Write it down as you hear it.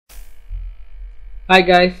Hi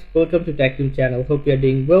guys, welcome to Tech Team channel. Hope you are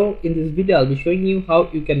doing well. In this video, I'll be showing you how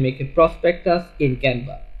you can make a prospectus in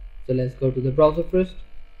Canva. So let's go to the browser first.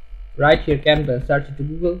 Write here Canva and search it to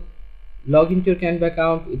Google. Log into your Canva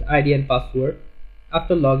account with ID and password.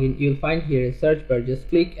 After login, you'll find here a search bar. Just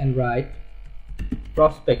click and write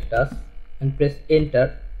prospectus and press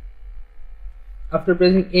enter. After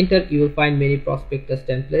pressing enter, you will find many prospectus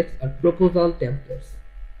templates or proposal templates.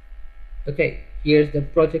 Okay, here's the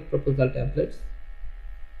project proposal templates.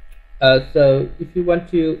 So if you want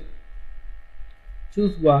to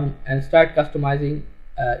choose one and start customizing,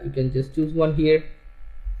 you can just choose one here.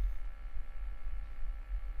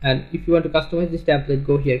 And if you want to customize this template,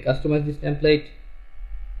 go here, customize this template.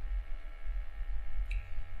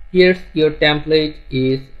 Here's your template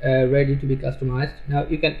is ready to be customized. Now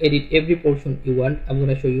you can edit every portion you want. I'm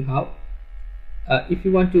going to show you how. If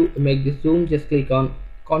you want to make this zoom, just click on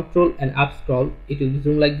Control and up scroll. It will be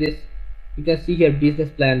zoom like this. You can see here business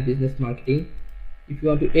plan, business marketing. If you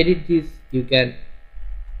want to edit this, you can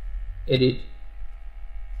edit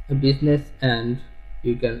a business and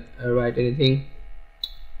you can write anything.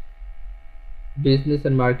 Business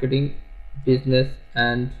and marketing, business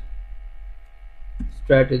and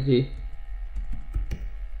strategy.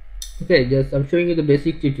 Okay, just I'm showing you the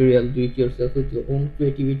basic tutorial. Do it yourself with your own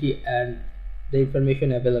creativity and the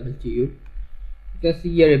information available to you. You can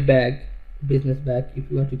see here a bag, business bag. If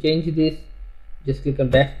you want to change this, just click on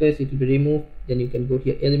backspace, it will be removed. Then you can go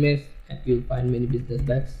here elements and you'll find many business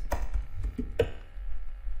bags.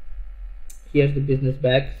 Here's the business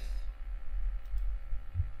bags.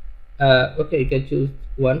 Okay, you can choose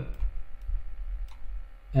one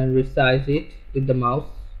and resize it with the mouse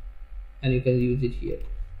and you can use it here,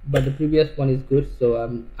 but the previous one is good, so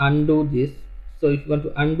undo this. So if you want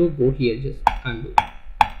to undo, go here, just undo.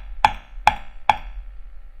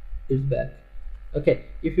 It's back. Okay,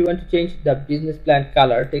 if you want to change the business plan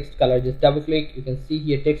color, text color, just double click. You can see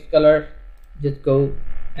here text color, just go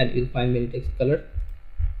and you'll find many text color.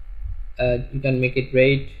 You can make it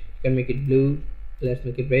red, you can make it blue. Let's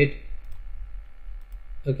make it red.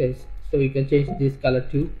 Okay, so you can change this color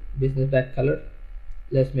to business back color.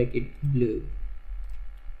 Let's make it blue.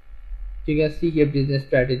 You can see here business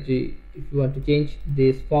strategy. If you want to change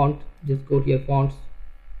this font, just go here fonts,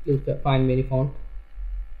 you'll find many fonts.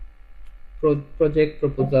 Project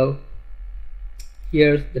proposal,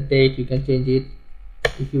 here's the date, you can change it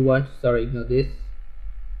if you want. Sorry, ignore this.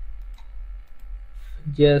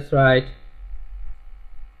 Just write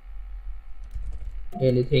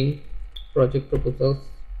anything, project proposals,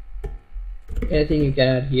 anything you can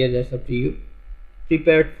add here, that's up to you.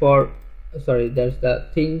 Prepared for, sorry, there's the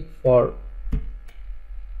thing for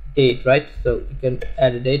date, right? So you can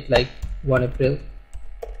add a date like 1 April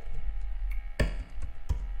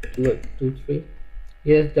 2-3.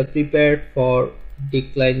 Here's the prepared for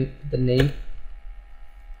decline the name.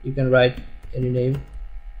 You can write any name.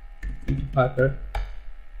 Peter Parker.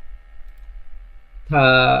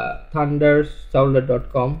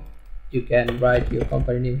 Thundersolder.com. You can write your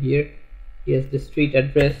company name here. Here's the street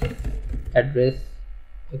address.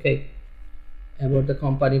 Okay. About the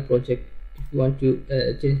company project. If you want to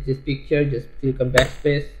change this picture, just click on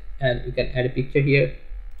backspace and you can add a picture here.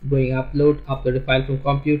 Going upload a file from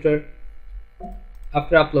computer.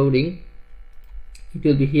 After uploading, it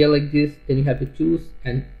will be here like this. Then you have to choose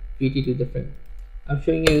and fit it to the frame. I'm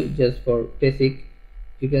showing you just for basic.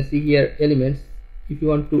 You can see here elements. If you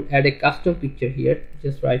want to add a custom picture here,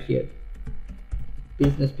 just write here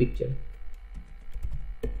business picture.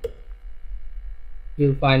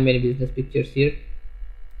 You'll find many business pictures here.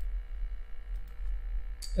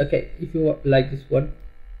 Okay, if you like this one,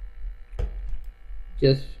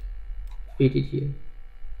 just fit it here.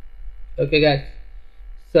 Okay guys,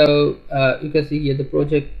 so you can see here the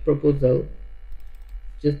project proposal.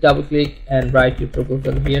 Just double click and write your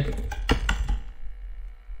proposal here.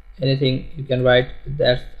 Anything you can write,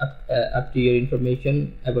 that's up to your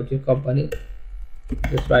information about your company.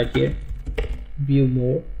 Just write here view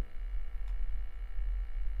more,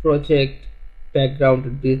 project background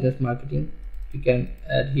and business marketing. You can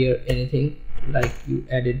add here anything like you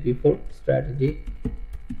added before, strategy.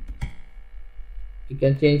 You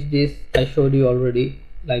can change this, I showed you already,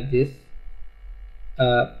 like this.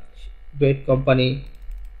 Great company,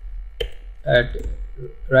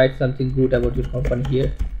 write something good about your company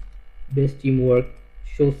here. Best teamwork,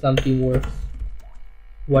 show some teamwork,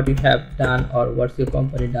 what you have done or what's your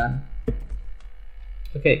company done.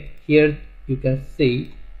 Okay, here you can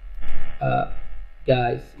see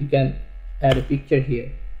guys, you can add a picture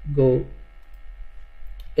here. Go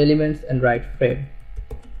elements and write frame.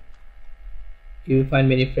 You will find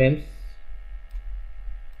many frames.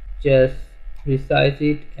 Just resize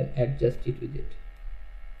it and adjust it with it.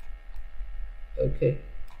 Okay,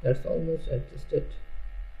 that's almost adjusted.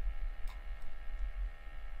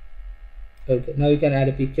 Okay, now you can add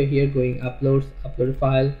a picture here, going uploads, upload a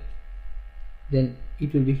file, then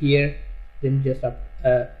it will be here, then just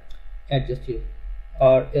adjust here.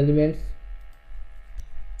 Or elements,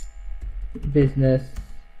 business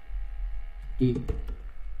team,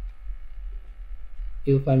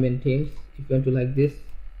 you'll find many themes. If you want to like this,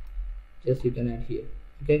 just you can add here.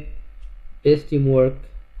 Okay, best teamwork,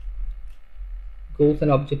 goals and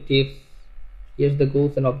objectives, here's the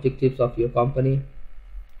goals and objectives of your company.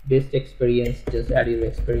 Best experience, just add your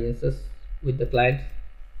experiences with the client.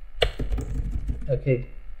 Okay,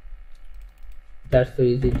 that's so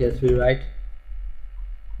easy, just rewrite.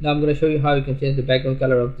 Now I'm going to show you how you can change the background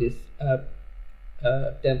color of this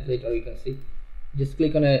template, or you can see, just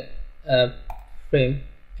click on a frame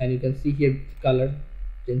and you can see here color,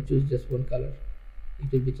 then choose just one color.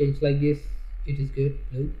 It will be changed like this. It is good,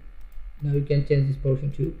 blue. Now you can change this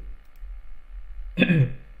portion too.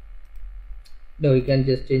 No, you can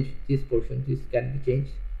just change this portion, this can be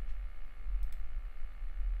changed.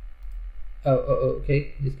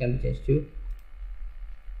 Okay, this can be changed too.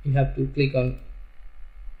 You have to click on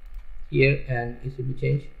here and it will be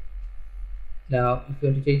changed. Now if you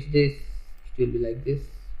want to change this, it will be like this.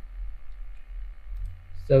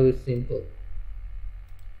 So it's simple.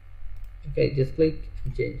 Okay, just click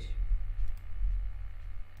and change.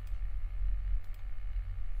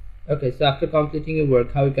 Okay, so after completing your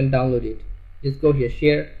work, how you can download it? Just go here,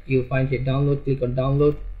 share, you'll find here download, click on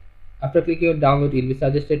download. After clicking on download, it will be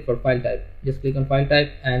suggested for file type. Just click on file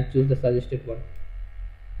type and choose the suggested one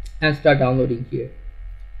and start downloading here.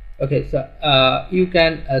 Okay, so you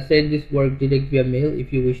can send this work direct via mail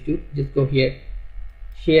if you wish to. Just go here,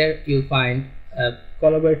 share, you'll find a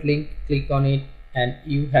collaborate link, click on it and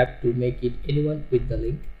you have to make it anyone with the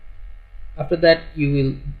link. After that, you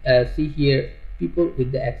will see here people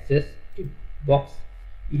with the access box.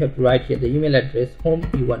 You have to write here the email address whom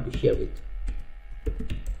you want to share with.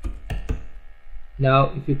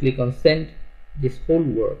 Now if you click on send, this whole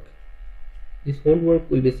work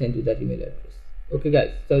will be sent to that email address. Okay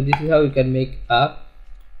guys, so this is how you can make a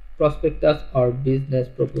prospectus or business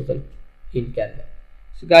proposal in Canva.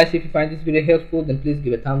 So guys, if you find this video helpful, then please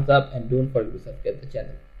give a thumbs up and don't forget to subscribe the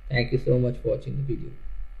channel. Thank you so much for watching the video.